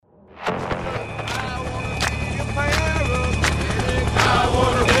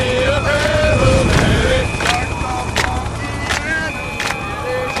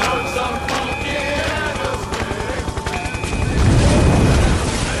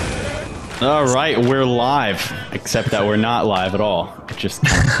All right, we're live, except that we're not live at all. Just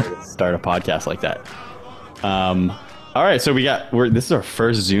start a podcast like that. All right, so this is our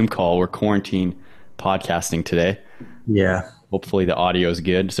first Zoom call. We're quarantine podcasting today. Yeah. Hopefully the audio is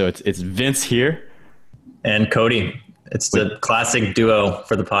good. So it's Vince here. And Cody. It's the classic duo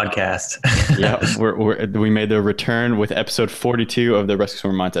for the podcast. Yeah, we made the return with episode 42 of the Rescue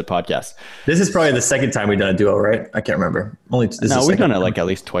Swimmer Mindset podcast. This is probably the second time we've done a duo, right? I can't remember. We've done it like at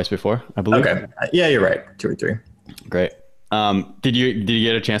least twice before, I believe. Okay. Yeah, you're right. 2 or 3. Great. Did you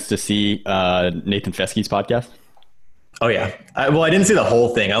get a chance to see Nathan Feske's podcast? Oh yeah. I didn't see the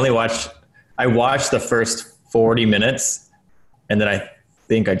whole thing. I watched the first 40 minutes, and then I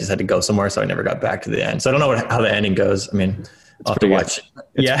think I just had to go somewhere, so I never got back to the end. So I don't know how the ending goes. I mean, I'll have to watch.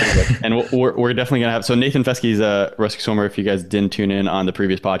 Yeah. And we're definitely going to have, so Nathan Feske's a rescue swimmer. If you guys didn't tune in on the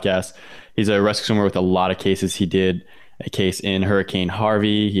previous podcast, he's a rescue swimmer with a lot of cases. He did a case in Hurricane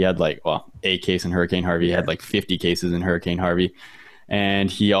Harvey. He had a case in Hurricane Harvey. He had 50 cases in Hurricane Harvey.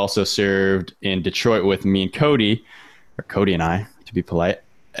 And he also served in Detroit with me and Cody, or Cody and I, to be polite.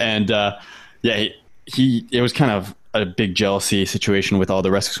 And it was kind of a big jealousy situation with all the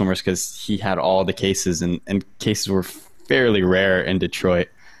rescue swimmers because he had all the cases, and cases were fairly rare in Detroit.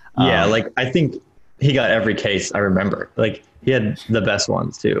 Yeah, I think he got every case I remember. He had the best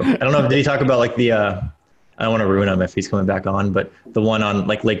ones too. I don't know, did he talk about I don't want to ruin him if he's coming back on, but the one on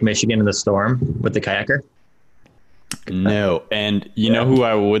Lake Michigan in the storm with the kayaker? No. And you know who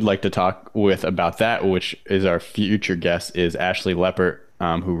I would like to talk with about that, which is our future guest, is Ashley Leppert,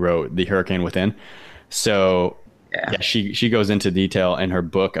 who wrote The Hurricane Within. So yeah, she goes into detail in her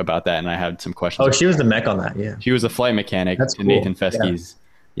book about that, and I had some questions. Oh, she was the mech on that, yeah. She was a flight mechanic That's in cool. Nathan Feske's,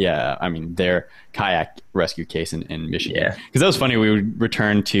 their kayak rescue case in Michigan. Yeah. Because that was funny. We would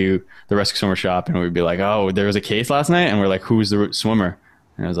return to the rescue swimmer shop, and we'd be like, oh, there was a case last night? And we're like, who's the swimmer?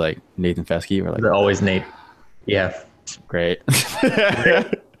 And I was like, Nathan Feske. We're like, they're always Nate. Yeah. Great.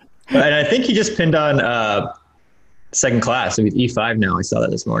 And I think he just pinned on second class. So he's E5 now. I saw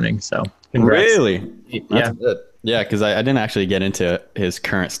that this morning. So congrats. Really? Yeah. Good. Yeah, because I didn't actually get into his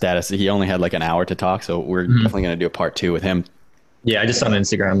current status. He only had an hour to talk, so we're definitely going to do a part 2 with him. Yeah, I just saw on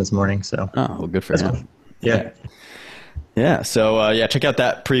Instagram this morning. So well, good for him. Cool. Yeah. Yeah. So check out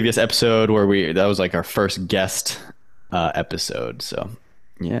that previous episode where that was our first guest episode. So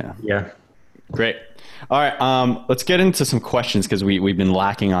yeah. Great. All right. Let's get into some questions because we've been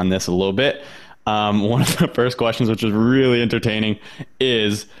lacking on this a little bit. One of the first questions, which is really entertaining,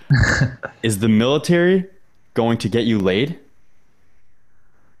 is the military going to get you laid?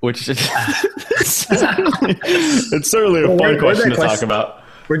 Which is it's certainly a fun question to talk about.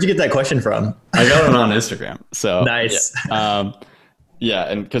 Where'd you get that question from? I got it on Instagram. So nice.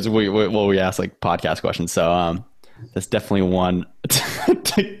 Yeah, and because we asked podcast questions, so that's definitely one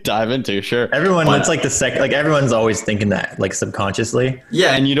to dive into. Sure, everyone. That's everyone's always thinking that subconsciously.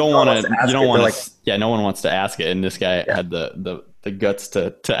 Yeah, and you don't want to. No one wants to ask it, and this guy had the guts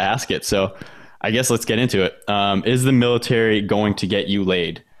to ask it. So I guess let's get into it. Is the military going to get you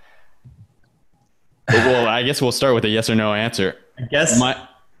laid? Well, I guess we'll start with a yes or no answer. I guess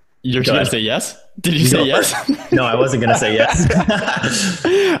you're going to say yes? Did you say yes? No, I wasn't going to say yes.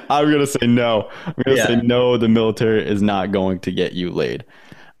 I'm going to say no. I'm going to say no, the military is not going to get you laid.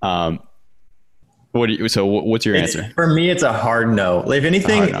 What's your answer? For me, it's a hard no. If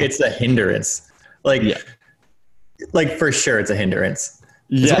anything, it's a hindrance. For sure, it's a hindrance.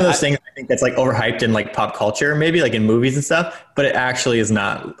 It's one of those things I think that's overhyped in pop culture, maybe in movies and stuff, but it actually is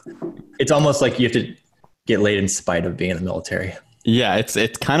not. It's almost like you have to get laid in spite of being in the military. Yeah,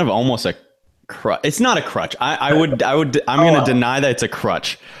 it's kind of almost a crutch. It's not a crutch. I'm going to deny that it's a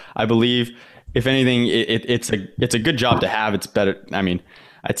crutch. I believe, if anything, it's a good job to have. It's better. I mean,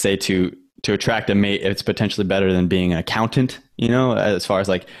 I'd say to attract a mate, it's potentially better than being an accountant. As far as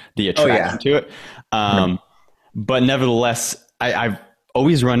the attraction to it. But nevertheless, I've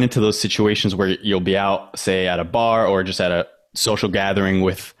always run into those situations where you'll be out, say at a bar or just at a social gathering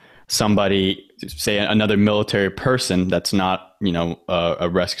with somebody, say another military person that's not, a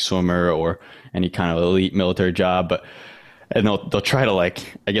rescue swimmer or any kind of elite military job, and they'll try to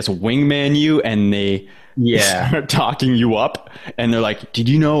I guess wingman you, and they start talking you up, and they're like, did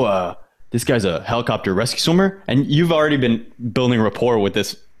you know this guy's a helicopter rescue swimmer? And you've already been building rapport with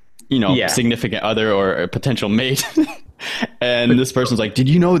this, significant other or a potential mate. And this person's like, did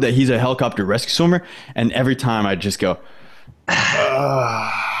you know that he's a helicopter rescue swimmer? And every time I just go,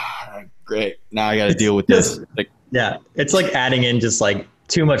 great. Now I got to deal with this. It's adding in just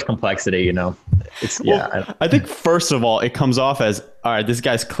too much complexity, I think first of all, it comes off as, all right, this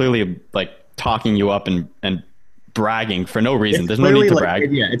guy's clearly talking you up and bragging for no reason. It's There's no need to like,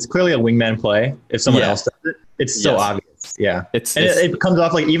 brag. yeah, it's clearly a wingman play. If someone Yeah. else does it, it's so Yes. obvious. Yeah. It's It comes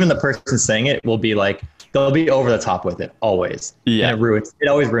off like even the person saying it will be like, they'll be over the top with it always. Yeah. And it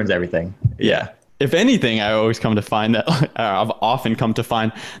always ruins everything. Yeah. If anything, I always come to find that I've often come to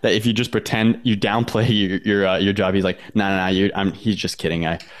find that if you just pretend you downplay your job, he's like, no, he's just kidding.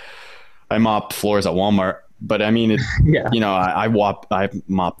 I mop floors at Walmart, but I mean, Yeah. you know, I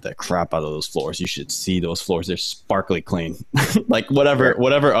mop the crap out of those floors. You should see those floors; they're sparkly clean. Like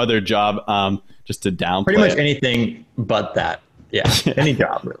whatever other job, just to downplay. Pretty much it. anything but that. Yeah. Any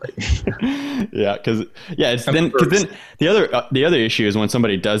job really. Yeah, because then the other issue is when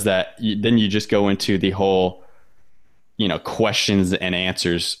somebody does that, then you just go into the whole, you know, questions and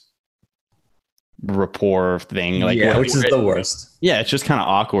answers rapport thing, like which is the worst. Yeah, it's just kind of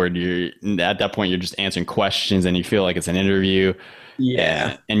awkward. You're at that point, you're just answering questions, and you feel like it's an interview.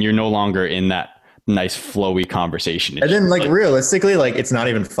 Yeah, and you're no longer in that nice flowy conversation. And then, like realistically, like it's not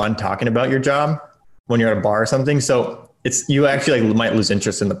even fun talking about your job when you're at a bar or something. So you actually like might lose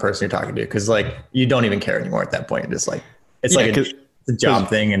interest in the person you're talking to because like you don't even care anymore at that point. You're just like it's a job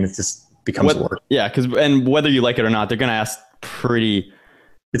thing, and it just becomes work. Yeah, and whether you like it or not, they're gonna ask pretty.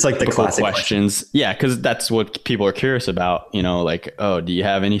 It's like the classic questions. Yeah, because that's what people are curious about. You know, like, oh, do you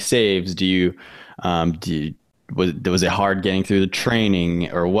have any saves? Was it hard getting through the training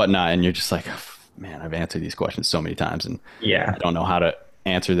or whatnot? And you're just like, oh, man, I've answered these questions so many times, and I don't know how to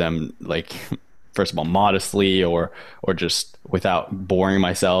answer them. Like, first of all, modestly or just without boring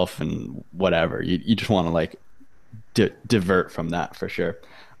myself and whatever. You just want to like divert from that for sure.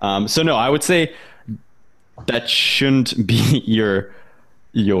 So no, I would say that shouldn't be your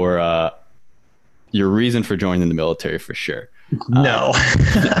reason for joining the military for sure. No.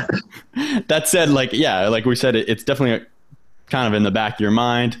 That said, like we said, it's definitely kind of in the back of your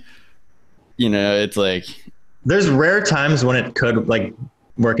mind. You know, it's like there's rare times when it could like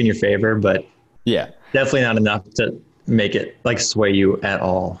work in your favor, but definitely not enough to make it like sway you at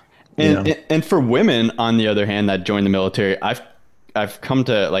all. And for women, on the other hand, that join the military, I've come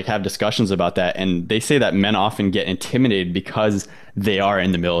to like have discussions about that, and they say that men often get intimidated because they are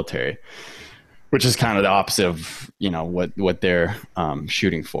in the military, which is kind of the opposite of, you know, what they're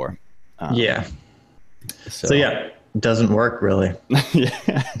shooting for. So yeah, it doesn't work really.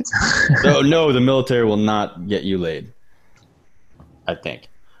 Yeah. So no, the military will not get you laid, I think.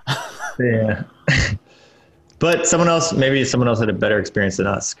 Yeah. But maybe someone else had a better experience than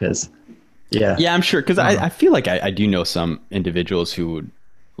us because I'm sure, because I feel like I do know some individuals who would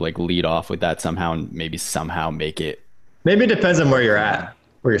like lead off with that somehow and maybe somehow make it. Maybe it depends on where you're at,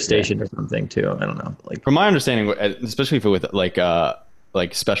 where you're stationed or something too. I don't know. Like from my understanding, especially with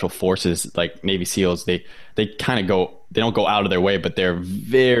like special forces, like Navy SEALs, they kind of they don't go out of their way, but they're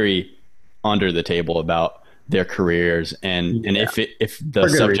very under the table about their careers. And if the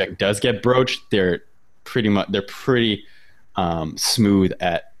subject does get broached, they're pretty smooth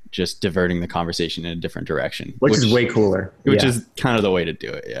at just diverting the conversation in a different direction, which is way cooler, which is kind of the way to do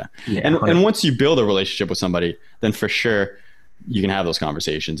it. And once you build a relationship with somebody, then for sure you can have those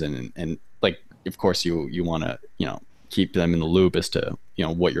conversations and like, of course you want to, you know, keep them in the loop as to, you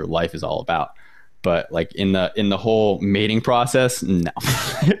know, what your life is all about. But like in the whole mating process, no.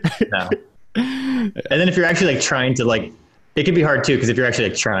 And then if you're actually like trying to like, it can be hard too, because if you're actually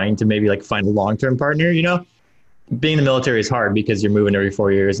like trying to maybe like find a long-term partner, you know, being in the military is hard because you're moving every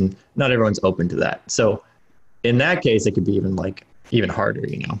 4 years and not everyone's open to that. So in that case, it could be even harder,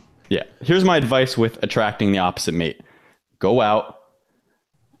 you know? Yeah. Here's my advice with attracting the opposite mate. Go out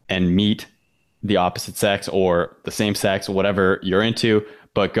and meet the opposite sex or the same sex, whatever you're into,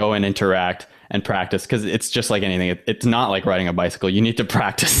 but go and interact and practice, because it's just like anything. It's not like riding a bicycle. You need to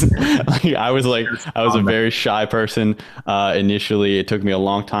practice. I was a very shy person initially. It took me a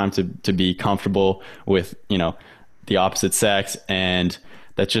long time to be comfortable with, you know, the opposite sex, and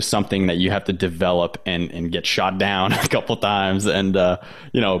that's just something that you have to develop and get shot down a couple times and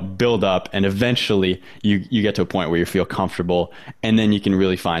you know, build up, and eventually you get to a point where you feel comfortable, and then you can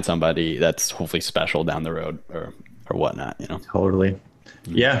really find somebody that's hopefully special down the road or whatnot, you know. Totally.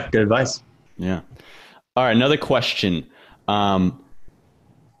 Yeah, good advice. Yeah. All right, another question.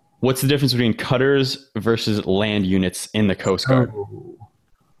 What's the difference between cutters versus land units in the Coast Guard? Oh.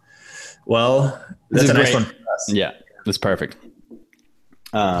 Well, that's a nice one for us. Yeah, that's perfect.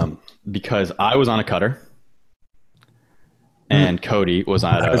 Because I was on a cutter and Cody was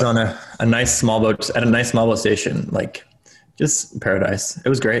on a nice small boat at a nice small boat station, like just paradise. It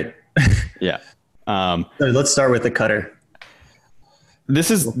was great. Yeah. So let's start with the cutter.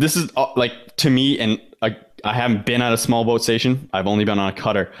 This is like, to me, and I haven't been at a small boat station. I've only been on a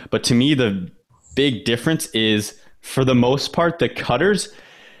cutter, but to me, the big difference is for the most part, the cutters,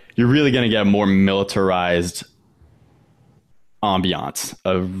 you're really going to get a more militarized ambiance,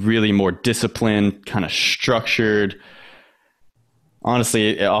 a really more disciplined, kind of structured.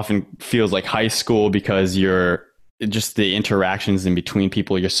 Honestly, it often feels like high school because you're just the interactions in between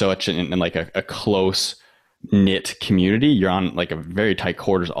people. You're such in like a close knit community. You're on like a very tight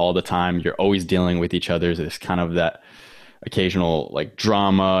quarters all the time. You're always dealing with each other. There's kind of that occasional like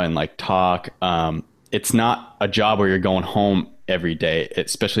drama and like talk. It's not a job where you're going home every day,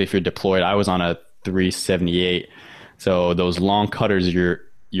 especially if you're deployed. I was on a 378. So those long cutters,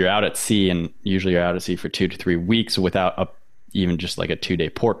 you're out at sea, and usually you're out at sea for 2 to 3 weeks without even just like a 2-day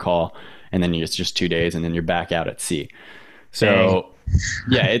port call. And then it's just 2 days and then you're back out at sea. So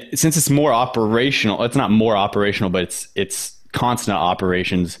yeah, since it's more operational, it's not more operational, but it's constant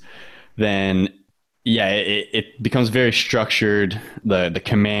operations, then yeah, it becomes very structured. The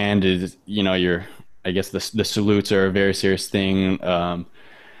command is, I guess the salutes are a very serious thing.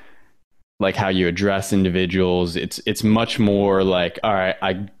 Like how you address individuals. It's much more like, all right,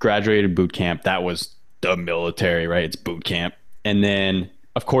 I graduated boot camp. That was the military, right? It's boot camp. And then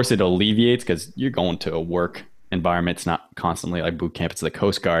of course it alleviates because you're going to a work environment. It's not constantly like boot camp. It's the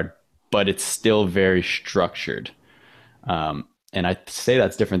Coast Guard, but it's still very structured. And I say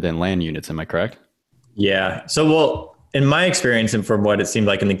that's different than land units. Am I correct? Yeah. So, well, in my experience and from what it seemed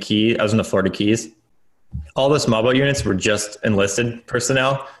like in the Key, I was in the Florida Keys, all the small boat units were just enlisted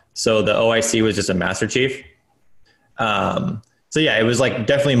personnel. So the OIC was just a master chief. So yeah, it was like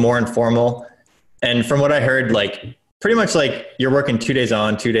definitely more informal. And from what I heard, like pretty much like you're working 2 days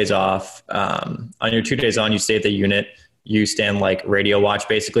on, 2 days off. On your 2 days on, you stay at the unit. You stand like radio watch,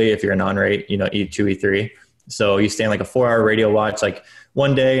 basically, if you're a non-rate, E2, E3. So you stand like a 4-hour radio watch, like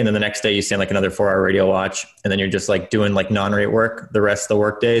one day, and then the next day you stand like another 4-hour radio watch. And then you're just like doing like non-rate work the rest of the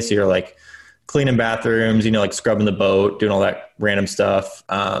work day. So you're like cleaning bathrooms, like scrubbing the boat, doing all that random stuff.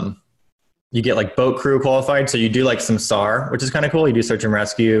 You get like boat crew qualified. So you do like some SAR, which is kind of cool. You do search and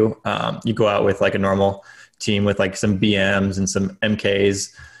rescue. You go out with like a normal team with like some BMs and some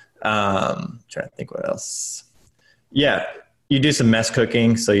MKs. Trying to think what else. Yeah. You do some mess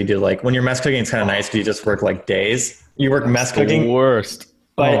cooking. So you do like, when you're mess cooking, it's kind of nice because you just work like days. You work mess cooking. The worst.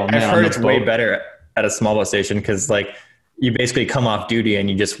 But I've heard it's way better at a small boat station because like you basically come off duty and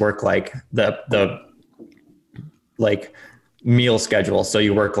you just work like the like meal schedule. So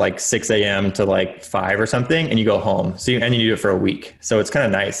you work like 6 a.m. to like 5 or something and you go home. So you do it for a week. So it's kind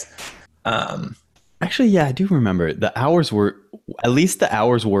of nice. Actually, yeah, I do remember at least the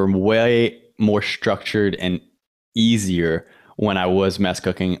hours were way more structured and easier when I was mess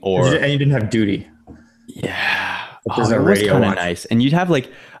cooking and you didn't have duty. Yeah. There's it was kind of nice. And you'd have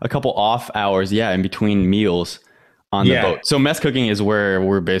like a couple off hours, in between meals on the boat. So mess cooking is where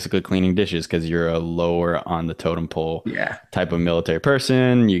we're basically cleaning dishes because you're a lower on the totem pole type of military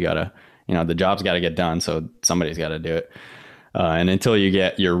person. You gotta, the job's got to get done. So somebody's got to do it. And until you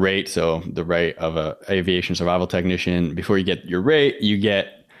get your rate, so the rate of a aviation survival technician, before you get your rate, you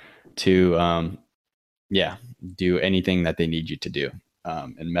get to, do anything that they need you to do.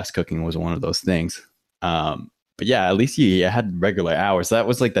 And mess cooking was one of those things. But yeah, at least you had regular hours. That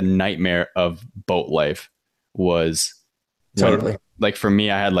was like the nightmare of boat life was totally like for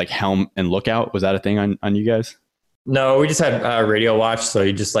me, I had like helm and lookout. Was that a thing on you guys? No, we just had radio watch. So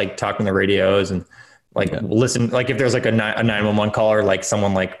you just like talk on the radios and like listen, like if there's like a 911 call or like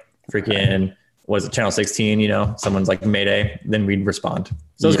someone like freaking was it channel 16, someone's like Mayday, then we'd respond.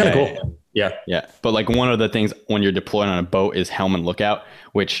 So it's kind of cool. Yeah. Yeah. But like one of the things when you're deployed on a boat is helm and lookout,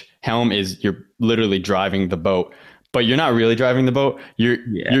 which helm is you're literally driving the boat, but you're not really driving the boat. You're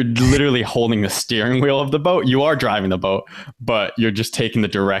literally holding the steering wheel of the boat. You are driving the boat, but you're just taking the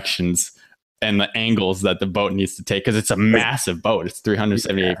directions and the angles that the boat needs to take because it's a massive boat. It's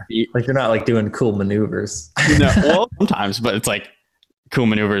 378 feet. Like you're not like doing cool maneuvers. Well, sometimes, but it's like cool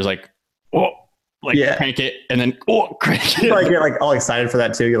maneuvers like, crank it and then crank it. Like you're like all excited for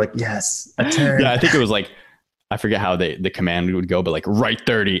that too. You're like, yes, a turn. Yeah, I think it was like, I forget how the command would go, but like right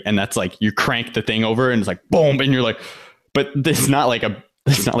 30. And that's like, you crank the thing over and it's like, boom. And you're like, but it's not like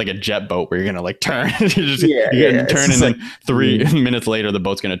a jet boat where you're going to like turn. You're going to turn and then 3 minutes later, the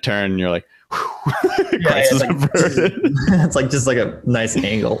boat's going to turn and you're like, crisis averted. It's like just like a nice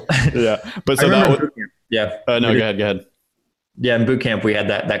angle. Yeah. But so that was, no, go ahead. Yeah, in boot camp, we had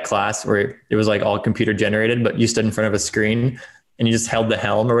that class where it was like all computer generated, but you stood in front of a screen and you just held the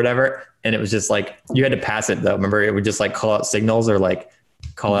helm or whatever. And it was just like, you had to pass it though. Remember, it would just like call out signals or like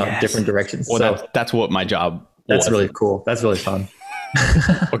call out different directions. Well, so that's what my job was. That's really cool. That's really fun.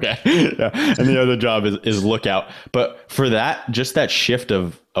 Okay. Yeah. And the other job is lookout. But for that, just that shift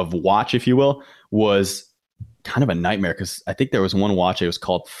of watch, if you will, was kind of a nightmare because I think there was one watch. It was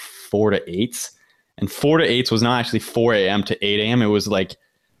called 4 to 8s, and 4 to 8s was not actually 4 a.m. to 8 a.m. It was like,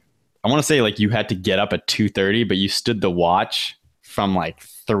 I want to say like you had to get up at 2:30, but you stood the watch from like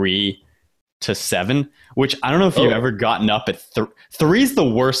 3 to 7, which I don't know if you've ever gotten up at 3 is the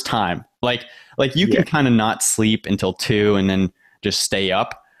worst time. Like you can kind of not sleep until 2 and then just stay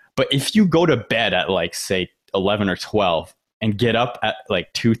up. But if you go to bed at like say 11 or 12 and get up at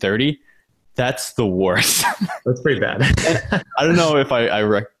like 2:30, that's the worst. That's pretty bad. I don't know if I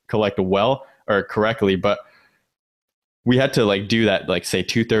recollect well or correctly, but we had to like do that, like say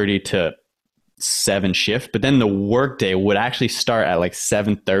 2:30 to 7 shift, but then the work day would actually start at like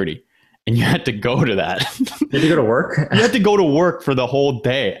 7:30, and you had to go to that. Did you go to work? You had to go to work for the whole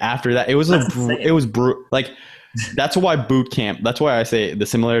day after that. It was like, that's why boot camp. That's why I say the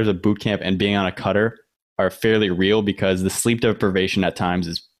similarities of boot camp and being on a cutter are fairly real, because the sleep deprivation at times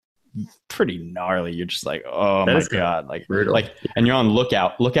is pretty gnarly. You're just like, oh my God, like brutal. Like, and you're on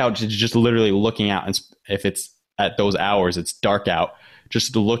lookout just literally looking out, and if it's at those hours, it's dark out,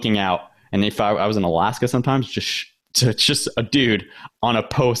 just looking out. And if I was in Alaska sometimes, just a dude on a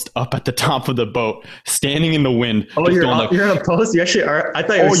post up at the top of the boat, standing in the wind. Oh, you're on a post? You actually are? I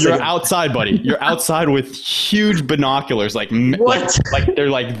thought you were you're outside, buddy. You're outside with huge binoculars, like they're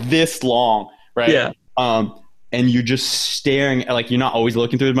like this long, right? Yeah. And you're just staring, like you're not always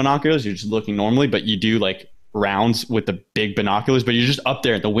looking through the binoculars. You're just looking normally, but you do like rounds with the big binoculars, but you're just up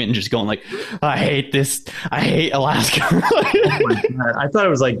there at the wind just going like, I hate this. I hate Alaska. Oh my God. I thought it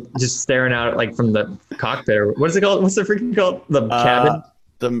was like just staring out like from the cockpit, or what is it called? What's the freaking called? The cabin?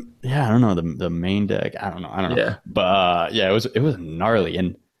 I don't know. The main deck. I don't know. Yeah. But it was gnarly.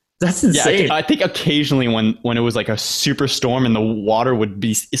 And that's insane. Yeah, I think occasionally when it was like a super storm and the water would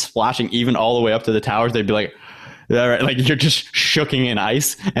be splashing even all the way up to the towers, they'd be like, all right, like you're just shooking in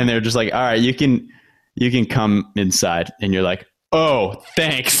ice, and they're just like, all right, you can come inside, and you're like, oh,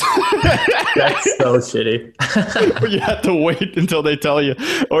 thanks. That's so shitty. Or you have to wait until they tell you,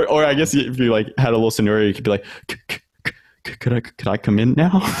 or I guess if you like had a little scenario, you could be like, could I come in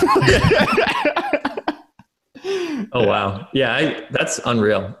now? Oh wow, yeah, that's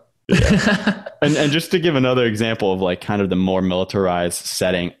unreal. Yeah. And just to give another example of like kind of the more militarized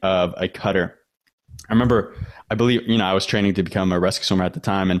setting of a cutter, I believe, I was training to become a rescue swimmer at the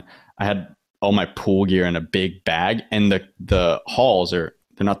time, and I had all my pool gear in a big bag, and the halls they're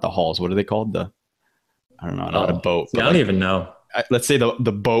not the halls. What are they called? I don't know. Not a boat. I don't even know. Let's say the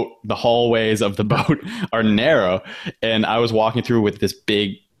boat, the hallways of the boat are narrow, and I was walking through with this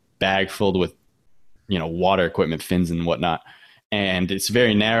big bag filled with, water equipment, fins and whatnot. And it's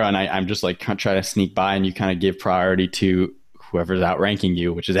very narrow, and I'm just like trying to sneak by, and you kind of give priority to whoever's outranking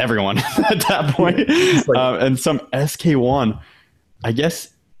you, which is everyone at that point. And some SK1, I guess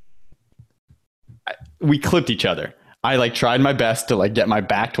we clipped each other. I like tried my best to like get my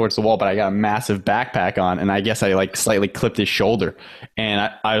back towards the wall, but I got a massive backpack on, and I guess I like slightly clipped his shoulder.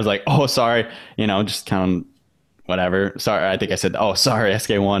 And I was like, oh, sorry, just kind of whatever. Sorry. I think I said, oh, sorry,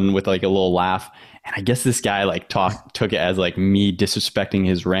 SK1, with like a little laugh. And I guess this guy like took it as like me disrespecting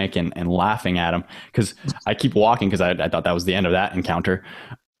his rank and laughing at him, because I keep walking, because I thought that was the end of that encounter.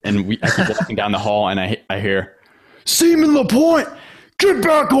 And I keep walking down the hall, and I hear, Seaman LaPointe, get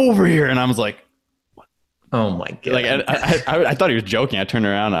back over here. And I was like, oh my God. Like I thought he was joking. I turned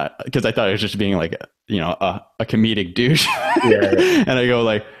around because I thought he was just being like, a comedic douche. Yeah. And I go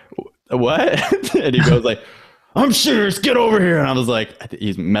like, what? And he goes like, I'm serious, get over here. And I was like,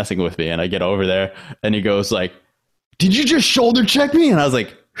 he's messing with me. And I get over there, and he goes like, did you just shoulder check me? And I was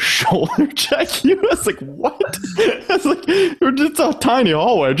like, shoulder check you? I was like, what? I was like, we're just a tiny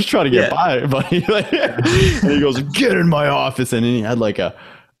hallway. I'm just trying to get by, buddy. And he goes, get in my office. And then he had like a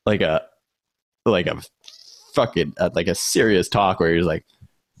fucking like a serious talk where he was like,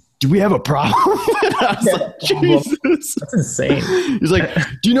 do we have a problem? I was like, Jesus. That's insane. He's like,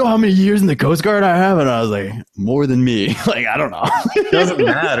 do you know how many years in the Coast Guard I have? And I was like, more than me. Like, I don't know. It doesn't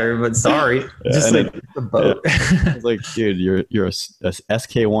matter, but sorry. Just like the boat. I was like, dude, you're a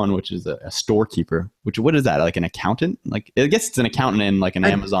SK1, which is a storekeeper. What is that? Like an accountant? Like, I guess it's an accountant and like an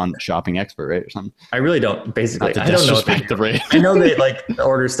Amazon shopping expert, right? Or something. I really don't, basically. I don't know. I know they like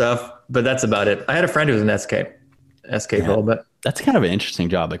order stuff, but that's about it. I had a friend who was an SK role, but that's kind of an interesting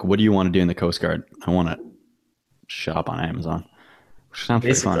job. Like, what do you want to do in the Coast Guard? I want to shop on Amazon, which sounds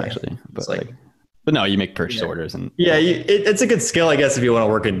pretty fun, actually. But but no, you make purchase orders, and it's a good skill, I guess, if you want to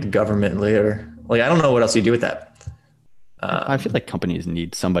work in government later. Like, I don't know what else you do with that. I feel like companies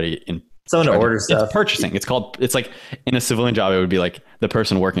need somebody someone to order stuff. It's purchasing. It's like in a civilian job, it would be like the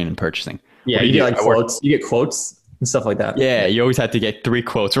person working in purchasing. Yeah, you get like quotes. You get quotes. and stuff like that. Yeah, you always have to get 3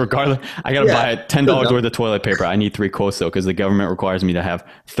 quotes, regardless. I gotta buy $10 worth of toilet paper. I need 3 quotes though, because the government requires me to have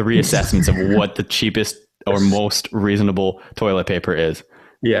 3 assessments of what the cheapest or most reasonable toilet paper is.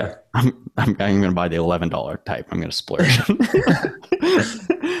 Yeah. I'm gonna buy the $11 type. I'm gonna splurge.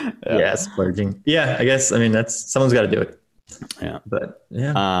 Yeah, splurging. Yeah, I guess. I mean, someone's got to do it. Yeah, but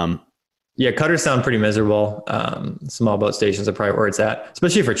yeah. Yeah, cutters sound pretty miserable. Small boat stations are probably where it's at,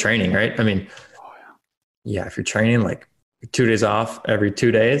 especially for training, right? I mean, yeah, if you're training like 2 days off every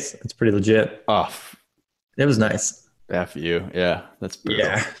 2 days, it's pretty legit. Oh, it was nice. F you. Yeah, that's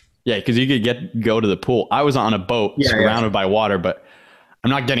brutal. Yeah, because you could go to the pool. I was on a boat surrounded by water, but I'm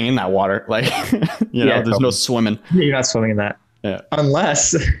not getting in that water. Like, there's no swimming. Yeah, you're not swimming in that. Yeah.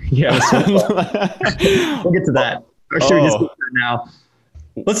 Unless we'll get to that. Or should we just get to that now?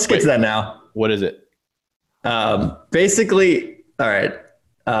 Let's get to that now. What is it? Basically, all right.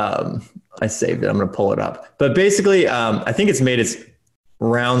 I saved it. I'm going to pull it up. But basically, I think it's made its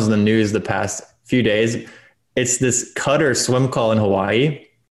rounds in the news the past few days. It's this cutter swim call in Hawaii.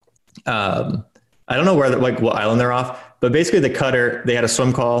 I don't know what island they're off, but basically the cutter, they had a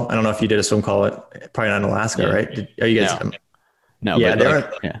swim call. I don't know if you did a swim call probably not in Alaska, right? Are you guys? No, yeah,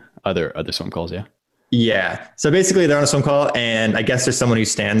 but other swim calls, yeah. Yeah. So basically they're on a swim call, and I guess there's someone who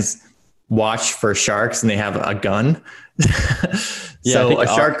stands watch for sharks, and they have a gun. So a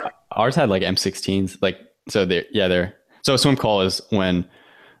shark. Ours had like M16s, so a swim call is when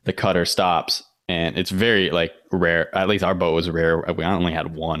the cutter stops, and it's very like rare. At least our boat was rare. We only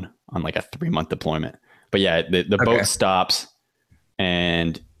had one on like a 3-month deployment. But yeah, the boat stops,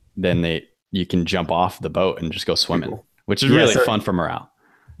 and then you can jump off the boat and just go swimming, which is really fun for morale.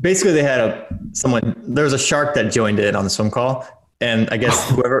 Basically, they had there was a shark that joined in on the swim call, and I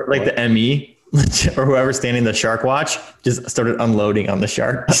guess whoever, like the ME or whoever's standing the shark watch, just started unloading on the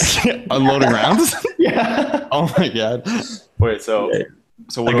shark. Unloading rounds? Yeah. Oh my God. Wait, so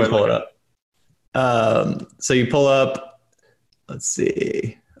what do I pull it up? So you pull up, let's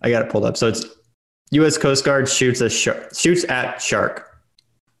see. I got it pulled up. So it's U.S. Coast Guard shoots at shark.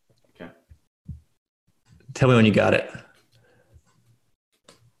 Okay. Tell me when you got it.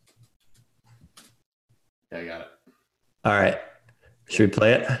 Yeah, I got it. All right. Should we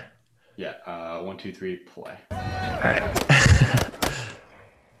play it? Yeah. 1, 2, 3, play. All right.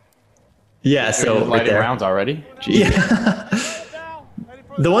 Yeah. So lighting rounds already. Jeez. Yeah.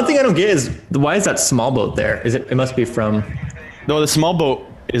 The one thing I don't get is why is that small boat there? It must be from. No, the small boat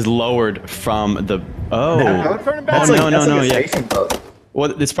is lowered from the. Oh. No. Yeah. Boat.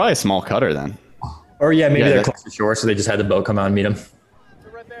 Well, it's probably a small cutter then. Or maybe they're close to shore, so they just had the boat come out and meet them.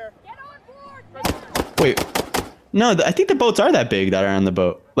 Right there. Wait. No, I think the boats are that big that are on the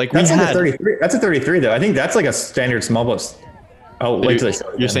boat. Like that's a 33. That's a 33 though. I think that's like a standard small boat. Oh, wait till they show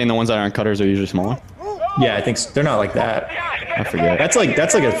it. You're saying the ones that are on cutters are usually smaller? Yeah, I think they're not like that. I forget. That's like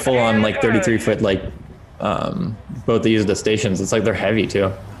a full on like 33 foot like boat they use at the stations. It's like they're heavy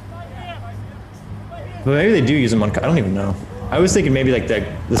too. But maybe they do use them on. I don't even know. I was thinking maybe like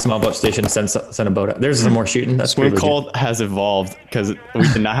the small boat station send a boat out. There's some more shooting. That's swim call has evolved because we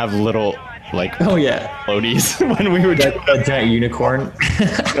did not have little like floaties when we were that giant unicorn. You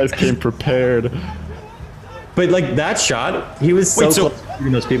guys came prepared. But like that shot, he was so close to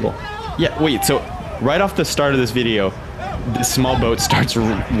shooting those people. Yeah. Wait. So right off the start of this video, the small boat starts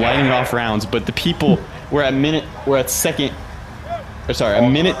lighting off rounds, but the people we're at minute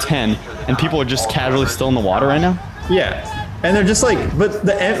 10, and people are just casually still in the water right now. Yeah. And they're just like, but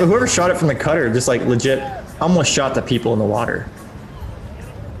whoever shot it from the cutter just like legit almost shot the people in the water.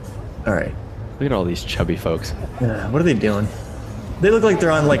 All right. Look at all these chubby folks. Yeah, what are they doing? They look like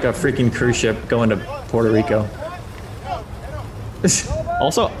they're on like a freaking cruise ship going to Puerto Rico.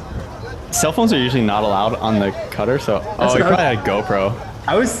 Also, cell phones are usually not allowed on the cutter, so you probably had a GoPro.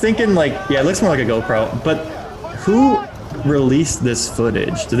 I was thinking like, yeah, it looks more like a GoPro, but who released this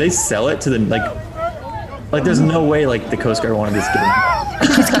footage? Do they sell it to the like there's no way like the Coast Guard wanted this getting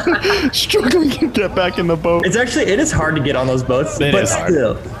struggling to get back in the boat. It is hard to get on those boats. It is hard.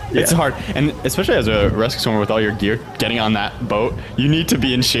 Still, it's hard, and especially as a rescue swimmer with all your gear, getting on that boat, you need to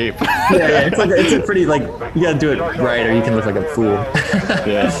be in shape. Yeah, it's a pretty like you gotta do it right, or you can look like a fool.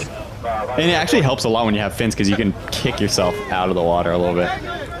 Yeah, and it actually helps a lot when you have fins because you can kick yourself out of the water a little bit.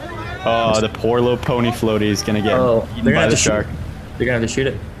 Oh, the poor little pony floaty is gonna get eaten by the shark. They're gonna have to shoot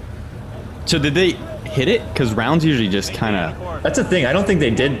it. So did they hit it? Because rounds usually just kind of. That's the thing. I don't think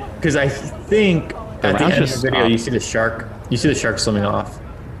they did because I think at the end of the video you see the shark. You see the shark swimming off.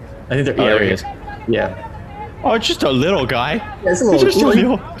 I think they're. There he is. Yeah. Oh, it's just a little guy. Yeah, it's a little.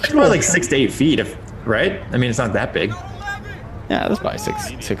 It's probably like 6 to 8 feet, right? I mean, it's not that big. Yeah, that's probably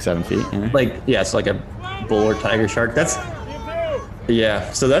 6, 7 feet. You know? Like, yeah, it's like a bull or tiger shark. Yeah.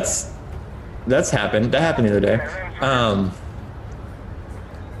 So that's happened. That happened the other day.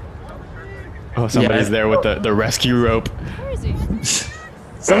 Oh, somebody's there with the rescue rope. Where is he?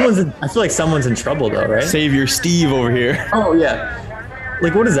 I feel like someone's in trouble though, right? Savior Steve over here. Oh yeah.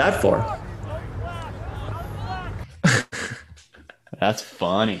 Like, what is that for? That's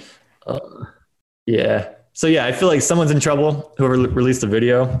funny. Yeah. So yeah, I feel like someone's in trouble. Whoever released the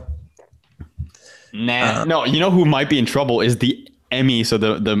video. Nah. No, you know who might be in trouble is the Emmy. So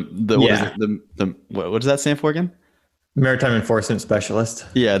the what is Yeah. it? What does that stand for again? Maritime Enforcement Specialist.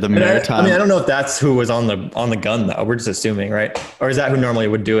 Yeah, the And maritime. I don't know if that's who was on the gun though. We're just assuming, right? Or is that who normally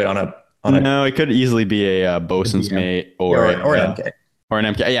would do it on a No, it could easily be a bosun's Yeah. mate or an MK? or an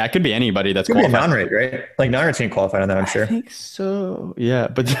MK. Yeah, it could be anybody that's Could be a qualified. non-rate, right? Like non-rate's can qualify on that, I'm I sure. think so. Yeah,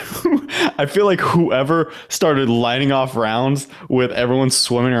 but I feel like whoever started lighting off rounds with everyone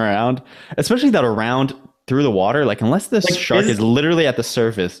swimming around, especially that are around through the water, like unless the shark is literally at the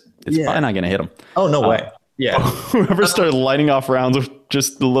surface, it's Yeah. probably not gonna hit him. Oh no way. Yeah. Whoever started lighting off rounds with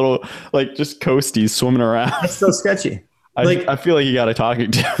just the little, like just coasties swimming around. That's so sketchy. Like I feel like you got to talk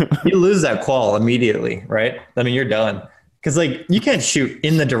to. you lose that qual immediately, right? I mean, you're done. Because like you can't shoot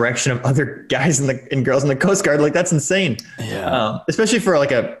in the direction of other guys and girls in the Coast Guard. Like that's insane. Yeah. Especially for like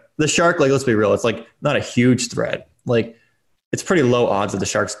the shark. Like let's be real, it's like not a huge threat. Like it's pretty low odds of the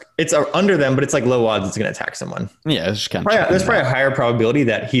sharks. It's under them, but it's like low odds it's going to attack someone. Yeah, it's just kind of. There's probably a higher probability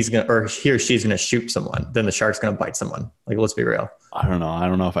that he or she's going to shoot someone than the shark's going to bite someone. Like let's be real. I don't know. I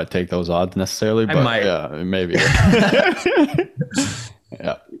don't know if I take those odds necessarily, but might. yeah, maybe.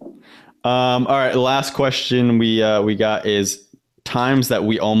 Yeah. All right. Last question we got is times that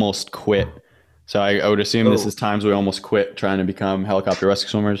we almost quit. So I would assume this is times we almost quit trying to become helicopter rescue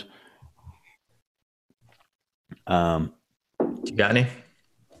swimmers. You got any?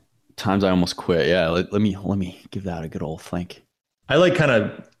 Times I almost quit. Yeah. Let me give that a good old think. I like kind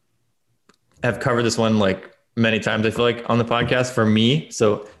of have covered this one like many times, I feel like, on the podcast for me.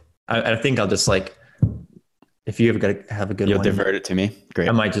 So I think I'll just like, if you have a good You'll one, divert it to me. Great.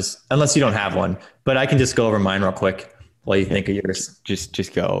 I might just, unless you don't have one, but I can just go over mine real quick while you think of yours.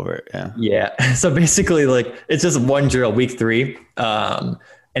 Just go over it. Yeah. Yeah. So basically like, it's just one drill, week 3.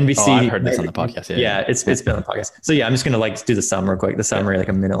 NBC. Oh, I've heard this on the podcast. Yeah, it's been on the podcast. So yeah, I'm just going to like do the sum real quick. The summary, like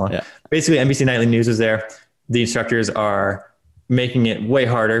a minute long. Yeah. Basically, NBC Nightly News is there. The instructors are making it way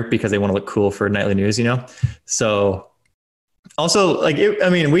harder because they want to look cool for nightly news, you know? So also like,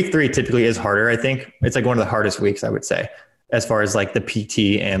 week 3 typically is harder. I think it's like one of the hardest weeks, I would say, as far as like the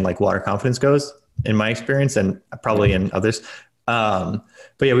PT and like water confidence goes in my experience and probably in others. But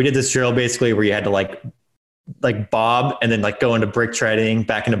yeah, we did this drill basically where you had to like bob and then like go into brick treading,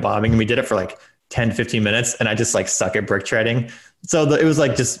 back into bobbing. And we did it for like 10, 15 minutes. And I just like suck at brick treading. So it was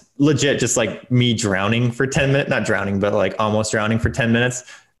like just legit, just like me drowning for 10 minutes, not drowning, but like almost drowning for 10 minutes.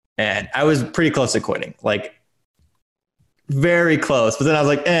 And I was pretty close to quitting, like very close. But then I was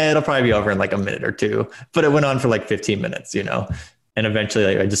like, it'll probably be over in like a minute or two, but it went on for like 15 minutes, you know? And eventually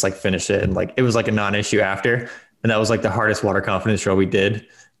like, I just like finished it. And like, it was like a non-issue after. And that was like the hardest water confidence drill we did.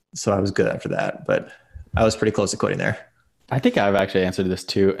 So I was good after that, but I was pretty close to quitting there. I think I've actually answered this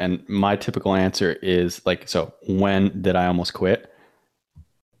too. And my typical answer is like, so when did I almost quit?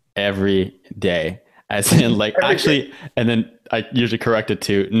 Every day. As in like actually, and then I usually correct it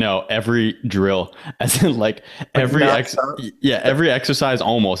to no, every drill. As in like every every exercise,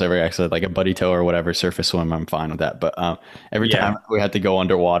 almost every exercise, like a buddy tow or whatever, surface swim, I'm fine with that. But every time we had to go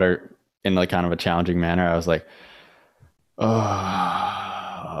underwater in like kind of a challenging manner, I was like, oh.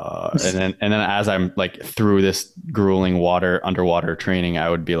 And then as I'm like through this grueling underwater training, I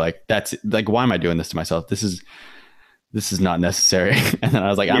would be like, that's like, why am I doing this to myself? This is not necessary. And then I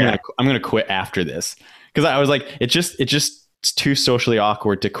was like, I'm gonna quit after this, because I was like, it's too socially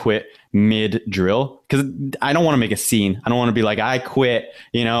awkward to quit mid drill, because I don't want to make a scene. I don't want to be like, I quit,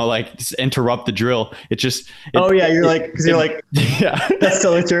 you know, like just interrupt the drill. You're like, yeah, that's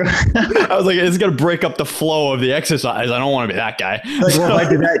totally true. I was like, it's gonna break up the flow of the exercise. I don't want to be that guy. Like, well, if I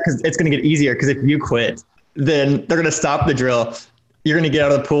do that, because it's gonna get easier. Because if you quit, then they're gonna stop the drill. You're going to get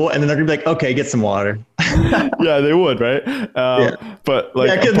out of the pool, and then they're going to be like, okay, get some water. Yeah, they would, right? But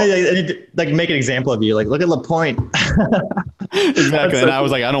like, because they like make an example of you. Like, look at LaPointe. Exactly. And I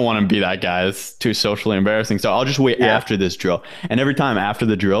was like, I don't want to be that guy. It's too socially embarrassing. So I'll just wait after this drill. And every time after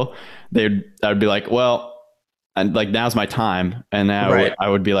the drill, I'd be like, well, and like, now's my time. And now I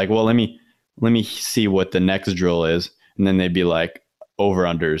would be like, well, let me see what the next drill is. And then they'd be like, over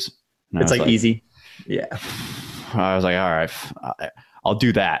unders. It's like easy. Yeah. I was like, all right, I'll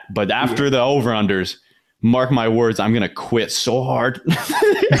do that. But after the over unders, mark my words, I'm going to quit so hard.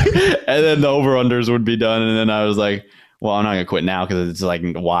 And then the over-unders would be done. And then I was like, well, I'm not going to quit now because it's like,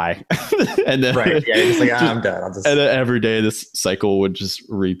 why? And then, Right. Yeah. It's like, I'm done. And then every day this cycle would just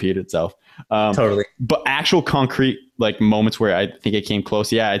repeat itself. Totally. But actual concrete like moments where I think it came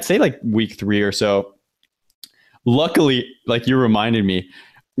close. Yeah. I'd say like week 3 or so. Luckily, like you reminded me,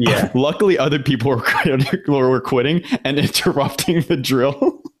 yeah. Luckily, other people were quitting and interrupting the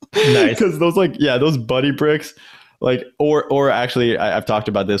drill. Nice. Because those buddy bricks, like, or actually, I've talked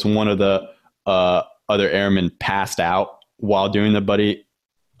about this. One of the other airmen passed out while doing the buddy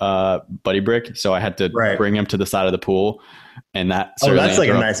brick, so I had to bring him to the side of the pool, and that's like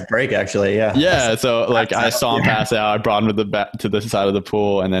a nice break, actually. Yeah. Yeah. So like I saw him pass out. I brought him to the side of the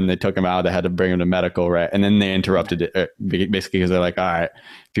pool, and then they took him out. They had to bring him to medical, right? And then they interrupted it basically because they're like, all right,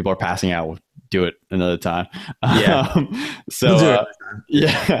 people are passing out. We'll do it another time. Yeah.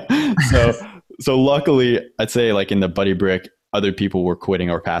 Yeah. So luckily, I'd say like in the buddy brick, other people were quitting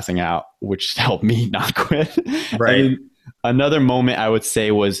or passing out, which helped me not quit. Right. Another moment I would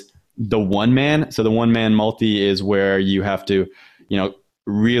say was the one man. So the one man multi is where you have to,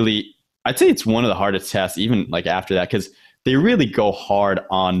 really, I'd say it's one of the hardest tests, even like after that, because they really go hard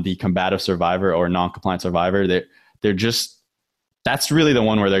on the combative survivor or non-compliant survivor. They're just, that's really the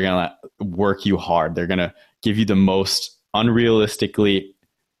one where they're going to work you hard. They're going to give you the most unrealistically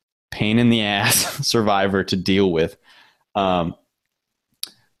pain in the ass survivor to deal with. So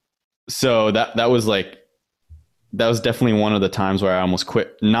that was definitely one of the times where I almost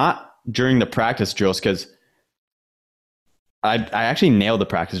quit. Not during the practice drills, because I actually nailed the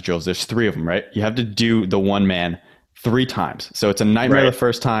practice drills. There's 3 of them, right? You have to do the one man 3 times. So it's a nightmare the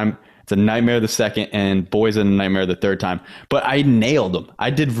first time, it's a nightmare the second, and boys a nightmare the third time. But I nailed them.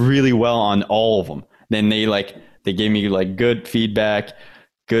 I did really well on all of them. Then they gave me like good feedback,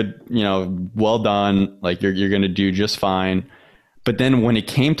 good, well done. Like you're going to do just fine. But then when it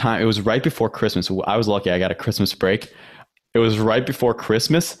came time, it was right before Christmas. I was lucky. I got a Christmas break. It was right before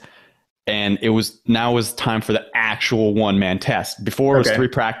Christmas. And it was time for the actual one-man test. Before it was 3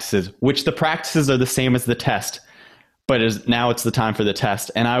 practices, which the practices are the same as the test. But now it's the time for the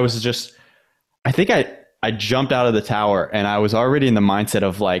test. And I was just, I think I jumped out of the tower and I was already in the mindset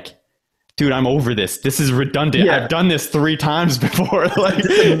of like, dude, I'm over this. This is redundant. Yeah. I've done this 3 times before. Like,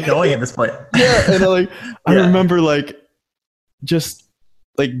 it's annoying at this point. Yeah. And I remember just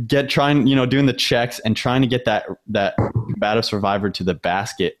doing the checks and trying to get that combative survivor to the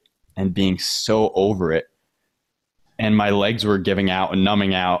basket and being so over it. And my legs were giving out and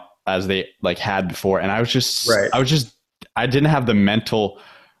numbing out as they had before. And I was just, I didn't have the mental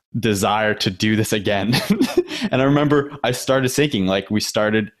desire to do this again. And I remember I started sinking. We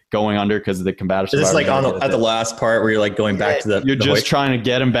started going under because of the combative survivor. Is this at the last part where you're going back to the... You're just trying to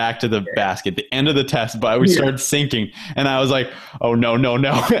get him back to the basket, the end of the test, but we started sinking. And I was like, oh, no.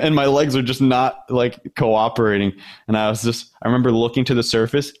 And my legs are just not cooperating. And I remember looking to the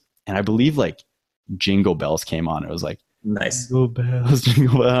surface, and I believe Jingle Bells came on. It was nice. Jingle bells,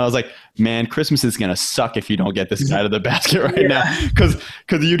 jingle bells. And I was like, man, Christmas is going to suck if you don't get this guy to the basket right now. Because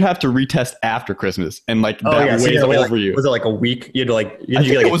you'd have to retest after Christmas. And that weighs over you. Was it a week? You had to I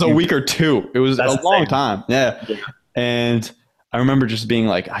think it was a week or 2. It was a long time. Yeah. And I remember just being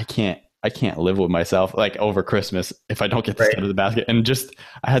I can't live with myself over Christmas if I don't get this guy to the basket. And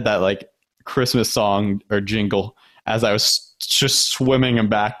I had that Christmas song or jingle as I was just swimming him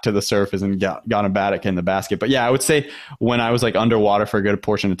back to the surface and got him back in the basket. But yeah, I would say when I was underwater for a good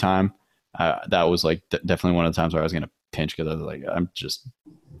portion of time, that was definitely one of the times where I was going to pinch, because I was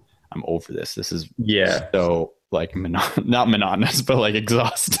I'm over this. This is so not monotonous, but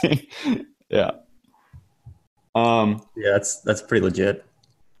exhausting. Yeah. Yeah, that's pretty legit.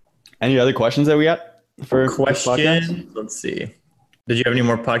 Any other questions that we got for questions? Let's see. Did you have any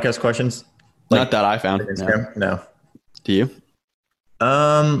more podcast questions? Not that I found. No. Do you?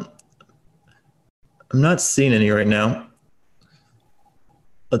 I'm not seeing any right now.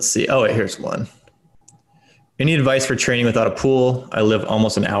 Let's see. Oh, wait, here's one. Any advice for training without a pool? I live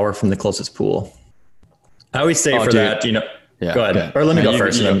almost an hour from the closest pool. I always say that, go ahead. Or let me go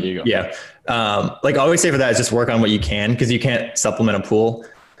first. You go. Yeah. I always say for that is just work on what you can, because you can't supplement a pool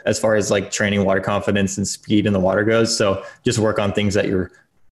as far as training water confidence and speed in the water goes. So just work on things that you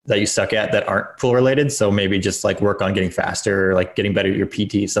suck at that aren't pool related. So maybe just work on getting faster, or getting better at your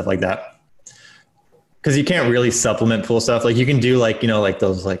PT, stuff like that. Cause you can't really supplement pool stuff. You can do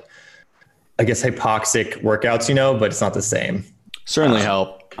those, I guess hypoxic workouts, but it's not the same. Certainly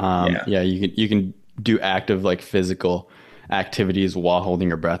help. You can do active, physical activities while holding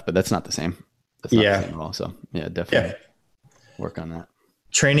your breath, but that's not the same. That's not the same at all. So yeah, definitely work on that.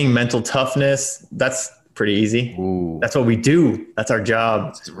 Training mental toughness. That's pretty easy. Ooh. That's what we do. That's our job.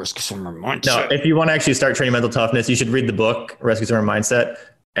 It's the Rescue Swimmer mindset. No, if you want to actually start training mental toughness, you should read the book Rescue Swimmer Mindset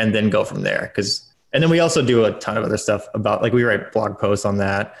and then go from there. And then we also do a ton of other stuff about, like, we write blog posts on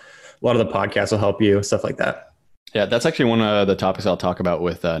that. A lot of the podcasts will help you, stuff like that. Yeah, that's actually one of the topics I'll talk about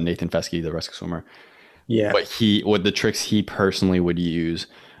with Nathan Fesky, the Rescue Swimmer. Yeah. What the tricks he personally would use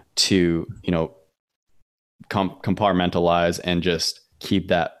to, compartmentalize and just keep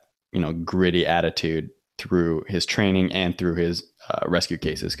that, gritty attitude through his training and through his rescue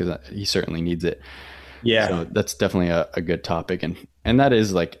cases, because he certainly needs it. Yeah. So that's definitely a good topic. And that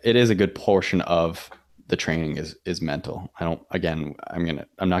is it is a good portion of the training is mental. I'm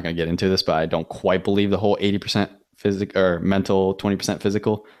not going to get into this, but I don't quite believe the whole 80% physical or mental, 20%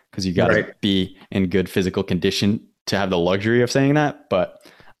 physical, because you got to be in good physical condition to have the luxury of saying that. But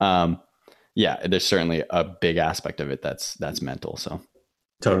there's certainly a big aspect of it that's mental. So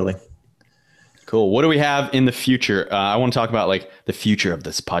totally. Cool. What do we have in the future? I want to talk about the future of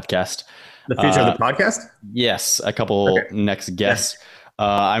this podcast. The future of the podcast? Yes. A couple next guests.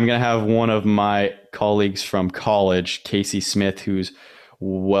 I'm going to have one of my colleagues from college, Casey Smith, who's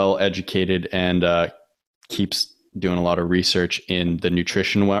well educated and keeps doing a lot of research in the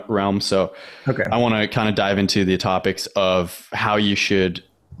nutrition realm. So I want to kind of dive into the topics of how you should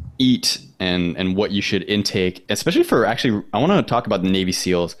eat and what you should intake, especially I want to talk about the Navy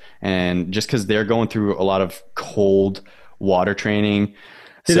SEALs, and just because they're going through a lot of cold water training.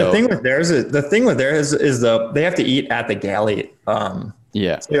 See, the thing with theirs is they have to eat at the galley. So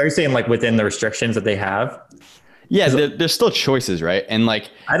are you saying within the restrictions that they have? Yeah, there's still choices, right? And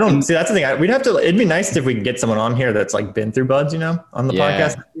I don't see, that's the thing. It'd be nice if we could get someone on here that's been through BUD/S, on the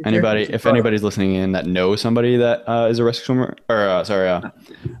podcast. If anybody's listening in that knows somebody that is a rescue swimmer or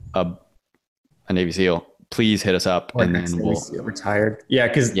a Navy SEAL, please hit us up and then we'll retired. Yeah,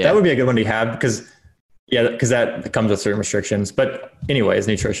 because that would be a good one to have because that comes with certain restrictions. But anyways,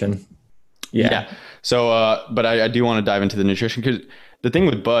 nutrition. Yeah. So, but I do want to dive into the nutrition, because the thing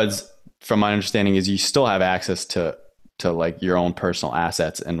with BUD/S, from my understanding, is you still have access to your own personal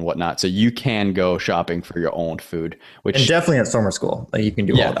assets and whatnot. So you can go shopping for your own food, and definitely at summer school, you can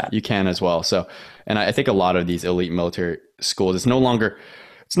do all that. You can as well. So, and I think a lot of these elite military schools, it's no longer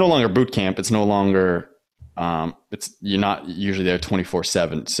boot camp. It's no longer, you're not usually there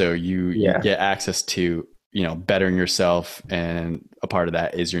 24/7. So you get access to, bettering yourself. And a part of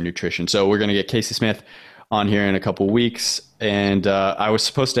that is your nutrition. So we're going to get Casey Smith on here in a couple of weeks. And I was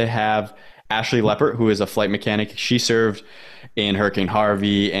supposed to have Ashley Leppert, who is a flight mechanic. She served in Hurricane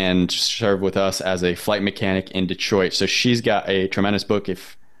Harvey and served with us as a flight mechanic in Detroit. So she's got a tremendous book.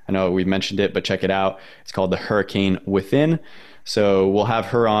 If I know we've mentioned it, but check it out. It's called The Hurricane Within. So we'll have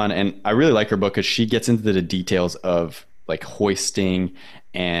her on, and I really like her book because she gets into the details of hoisting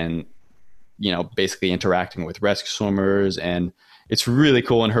and, basically interacting with rescue swimmers. And it's really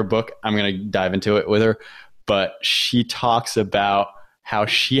cool in her book. I'm going to dive into it with her, but she talks about how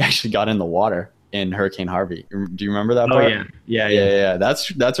she actually got in the water in Hurricane Harvey. Do you remember that part? Yeah.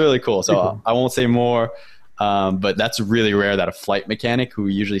 That's really cool. So I won't say more, but that's really rare that a flight mechanic who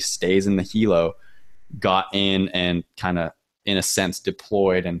usually stays in the helo got in and kind of, in a sense,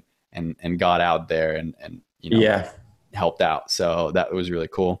 deployed and got out there and helped out. So that was really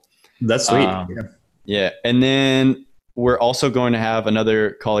cool. That's sweet. Yeah. And then we're also going to have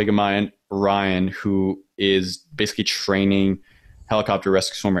another colleague of mine, Ryan, who is basically training helicopter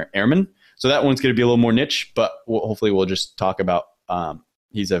rescue swimmer airmen. So that one's going to be a little more niche, but hopefully we'll just talk about,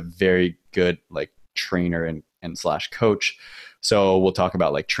 he's a very good trainer and slash coach. So we'll talk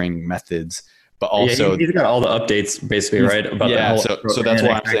about training methods, but also he's got all the updates basically, right? About so that's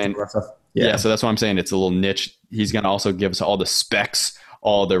why I'm saying, so that's why I'm saying it's a little niche. He's going to also give us all the specs,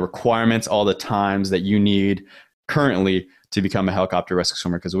 all the requirements, all the times that you need currently to become a helicopter rescue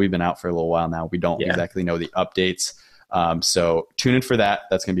swimmer, because we've been out for a little while now. We don't exactly know the updates. So tune in for that.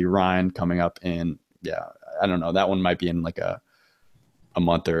 That's going to be Ryan coming up in, I don't know. That one might be in a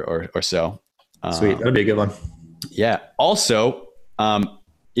month or so. Sweet. That'd be a good one. Yeah. Also,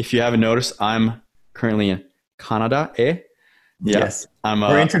 if you haven't noticed, I'm currently in Canada, Yes.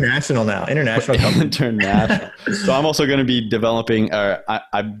 We're international now. International. So I'm also going to be developing,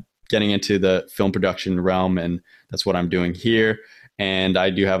 I'm getting into the film production realm, and that's what I'm doing here. And I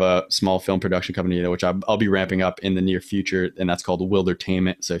do have a small film production company, which I'll be ramping up in the near future, and that's called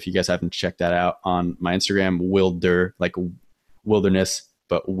Wildertainment. So if you guys haven't checked that out on my Instagram, Wilder, like wilderness,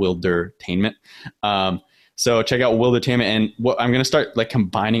 but Wildertainment. So check out Wildertainment. And what I'm going to start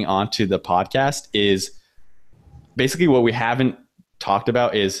combining onto the podcast is basically what we haven't talked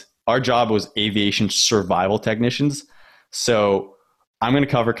about is our job was aviation survival technicians. So I'm going to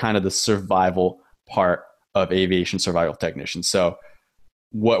cover kind of the survival part of aviation survival technicians. So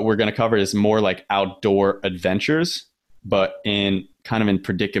what we're going to cover is more like outdoor adventures, but in kind of in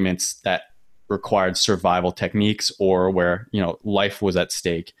predicaments that required survival techniques or where, life was at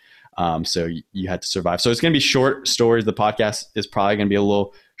stake. So you had to survive. So it's going to be short stories. The podcast is probably going to be a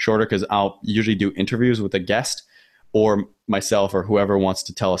little shorter because I'll usually do interviews with a guest or myself or whoever wants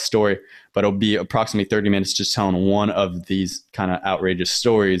to tell a story, but it'll be approximately 30 minutes just telling one of these kind of outrageous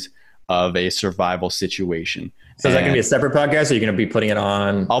stories of a survival situation. So is that going to be a separate podcast, or are you going to be putting it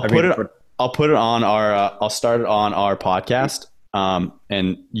on? I'll put it on our, I'll start it on our podcast.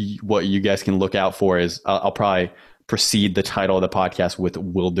 And what you guys can look out for is I'll probably precede the title of the podcast with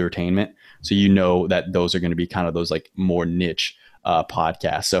Wildertainment. So that those are going to be kind of those like more niche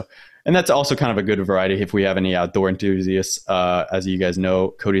podcasts. So, and that's also kind of a good variety if we have any outdoor enthusiasts. As you guys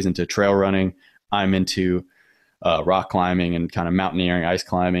know, Cody's into trail running. I'm into rock climbing and kind of mountaineering, ice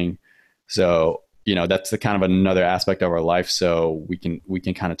climbing. So, that's the kind of another aspect of our life. So we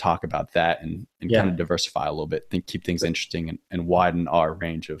can kind of talk about that and kind of diversify a little bit, keep things interesting and widen our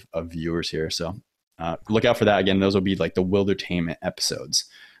range of viewers here. So look out for that. Again, those will be like the Wildertainment episodes.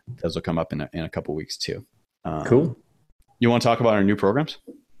 Those will come up in a couple of weeks too. Cool. You want to talk about our new programs?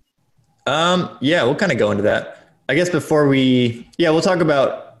 Yeah, we'll kind of go into that. I guess before we'll talk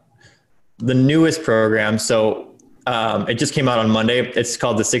about the newest program. So it just came out on Monday. It's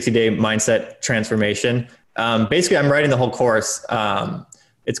called the 60-Day Mindset Transformation. Basically, I'm writing the whole course.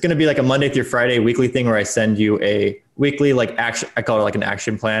 It's going to be like a Monday through Friday weekly thing where I send you a weekly action. I call it like an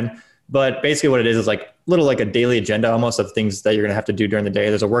action plan. But basically what it is like a daily agenda almost of things that you're going to have to do during the day.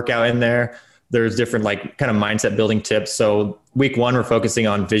 There's a workout in there. There's different kind of mindset building tips. So week 1, we're focusing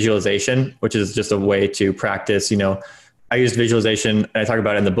on visualization, which is just a way to practice. I use visualization and I talk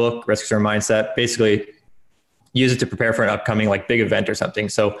about it in the book, Rescue Swimmer Mindset. Basically, use it to prepare for an upcoming big event or something.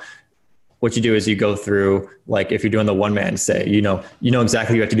 So what you do is you go through, if you're doing the one man, say, you know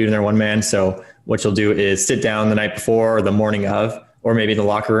exactly what you have to do in their one man. So what you'll do is sit down the night before or the morning of, or maybe in the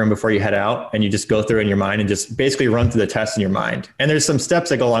locker room before you head out, and you just go through in your mind and just basically run through the test in your mind. And there's some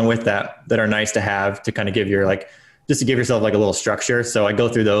steps that go along with that are nice to have to kind of give just to give yourself a little structure. So I go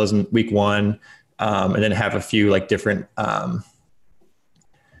through those in week 1, and then have a few different,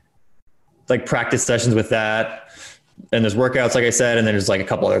 practice sessions with that. And there's workouts, like I said, and then there's a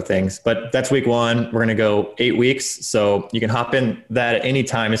couple other things, but that's week 1. We're going to go 8 weeks. So you can hop in that at any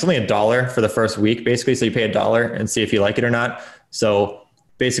time. It's only $1 for the first week, basically. So you pay $1 and see if you like it or not. So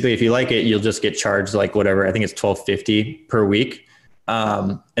basically, if you like it, you'll just get charged whatever. I think it's $12.50 per week.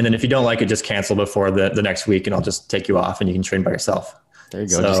 And then if you don't like it, just cancel before the next week, and I'll just take you off and you can train by yourself. There you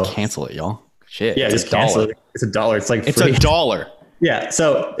go. So, just cancel it, y'all. Shit. Yeah, just cancel it. It's $1. It's it's free. $1. Yeah.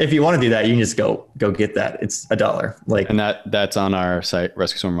 So if you want to do that, you can just go get that. It's $1. And that's on our site,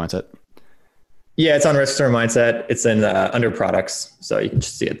 Rescue Swimmer Mindset. Yeah, it's on Rescue Swimmer Mindset. It's in under products, so you can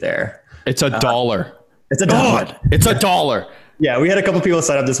just see it there. It's $1. It's $1. God, it's $1. Yeah, we had a couple people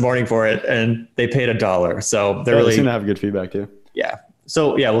sign up this morning for it, and they paid $1. So they're really seem to have good feedback too. Yeah.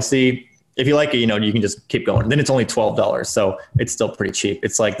 So yeah, we'll see. If you like it, you can just keep going. Then it's only $12, so it's still pretty cheap.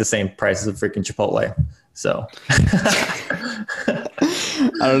 It's the same price as a freaking Chipotle. So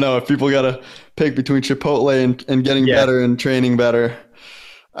I don't know if people got to pick between Chipotle and getting better and training better.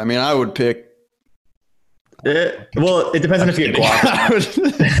 I mean, I would pick. Well, it depends on if you get guac. I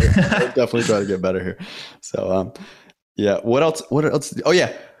would definitely try to get better here. So, yeah. What else? Oh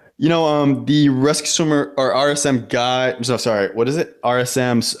yeah. The Rescue Swimmer or RSM guy. So sorry. What is it?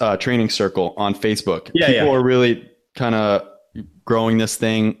 RSM's training circle on Facebook. Yeah, people are really kind of growing this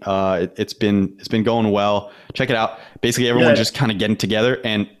thing. It's been going well. Check it out. Basically, everyone's just kind of getting together,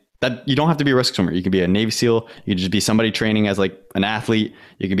 and that you don't have to be a rescue swimmer. You can be a Navy SEAL. You can just be somebody training as an athlete.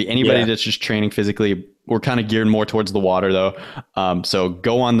 You can be anybody that's just training physically. We're kind of geared more towards the water though. So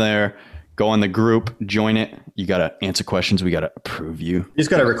go on there. Go on the group, join it. You got to answer questions. We got to approve you. You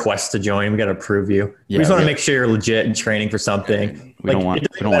just got to request to join. We got to approve you. Yeah, we just want to make sure you're legit and training for something. We don't want.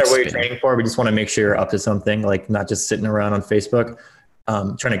 It doesn't matter what you're training for. We just want to make sure you're up to something. Not just sitting around on Facebook,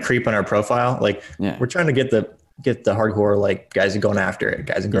 trying to creep on our profile. We're trying to get the hardcore guys going after it,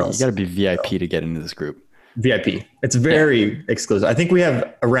 guys and girls. You got to be VIP to get into this group. VIP. It's very exclusive. I think we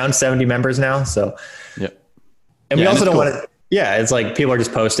have around 70 members now. So. Yep. And we also don't want to. Yeah, it's people are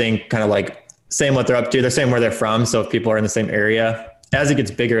just posting kind of saying what they're up to. They're saying where they're from. So if people are in the same area, as it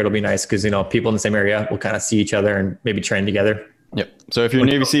gets bigger, it'll be nice because, people in the same area will kind of see each other and maybe train together. Yep. So if you're a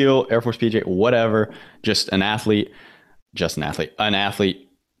Navy SEAL, Air Force PJ, whatever, just an athlete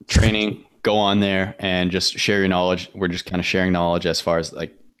training, go on there and just share your knowledge. We're just kind of sharing knowledge as far as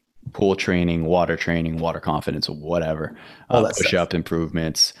pool training, water confidence, whatever, push-up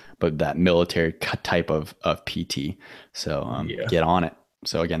improvements, but that military type of PT. So get on it.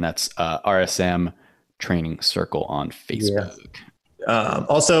 So again, that's RSM Training Circle on Facebook. Yeah.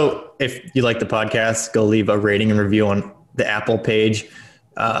 Also, if you like the podcast, go leave a rating and review on the Apple page.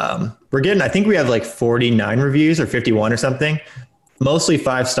 I think we have like 49 reviews or 51 or something, mostly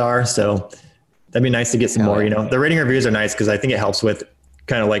 5-star. So that'd be nice to get some more, The rating reviews are nice because I think it helps with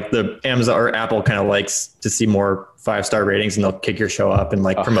kind of like the Amazon or Apple kind of likes to see more 5-star ratings, and they'll kick your show up and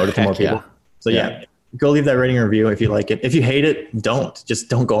like promote it to more people. So go leave that rating review if you like it. If you hate it, just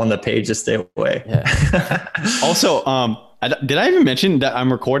don't go on the page. Just stay away. Yeah. Also, did I even mention that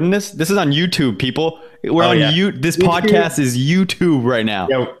I'm recording this? This is on YouTube, people. We're on YouTube. This podcast is YouTube right now.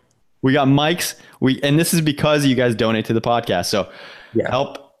 Yeah. We got mics. And this is because you guys donate to the podcast. So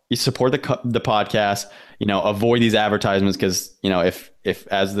help you support the podcast. Avoid these advertisements because if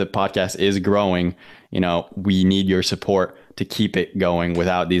as the podcast is growing, we need your support to keep it going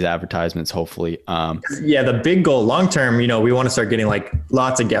without these advertisements, hopefully. The big goal long term, we want to start getting like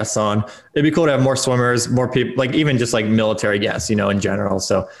lots of guests on. It'd be cool to have more swimmers, more people, like even just like military guests, in general.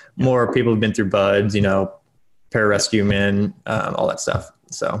 So more people who've been through BUD/S, pararescue men, all that stuff.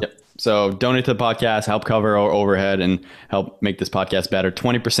 So donate to the podcast, help cover our overhead, and help make this podcast better.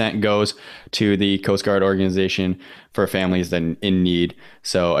 20% goes to the Coast Guard organization for families that are in need.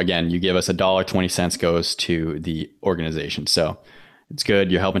 So again, you give us $1, 20 cents goes to the organization. So it's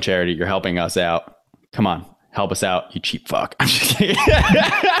good. You're helping charity. You're helping us out. Come on, help us out, you cheap fuck. I'm just kidding.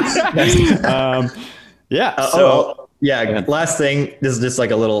 Last thing. This is just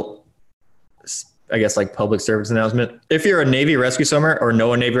like a little, I guess, like public service announcement. If you're a Navy rescue swimmer or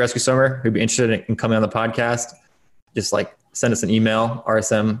know a Navy rescue swimmer who'd be interested in coming on the podcast, just like send us an email,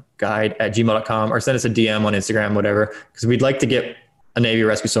 rsmguide@gmail.com, or send us a DM on Instagram, whatever, because we'd like to get a Navy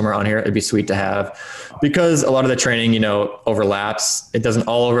rescue swimmer on here. It'd be sweet to have, because a lot of the training, overlaps. It doesn't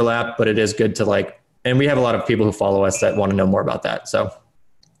all overlap, but it is good to and we have a lot of people who follow us that want to know more about that. So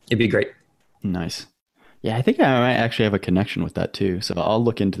it'd be great. Nice. Yeah, I think I might actually have a connection with that too. So I'll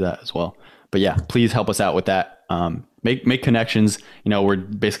look into that as well. But yeah, please help us out with that. Make connections. We're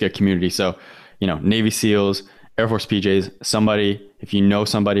basically a community. So, Navy SEALs, Air Force PJs, somebody, if you know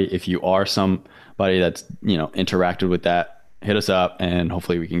somebody, if you are somebody that's, interacted with that, hit us up and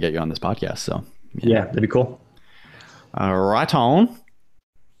hopefully we can get you on this podcast. So yeah, that'd be cool. Right on.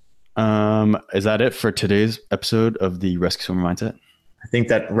 Is that it for today's episode of the Rescue Swimmer Mindset? I think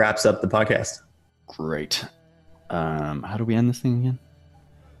that wraps up the podcast. Great. How do we end this thing again?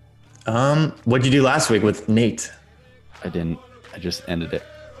 What'd you do last week with Nate? I didn't. I just ended it.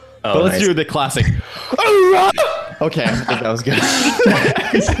 Oh, but let's do the classic. Okay, I think that was good.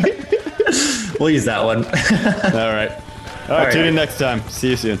 We'll use that one. All right. Tune in next time.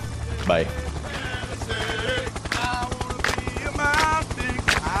 See you soon. Bye.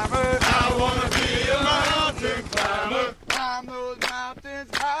 I wanna be a mountain climber. Climb those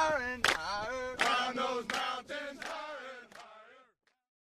mountains high.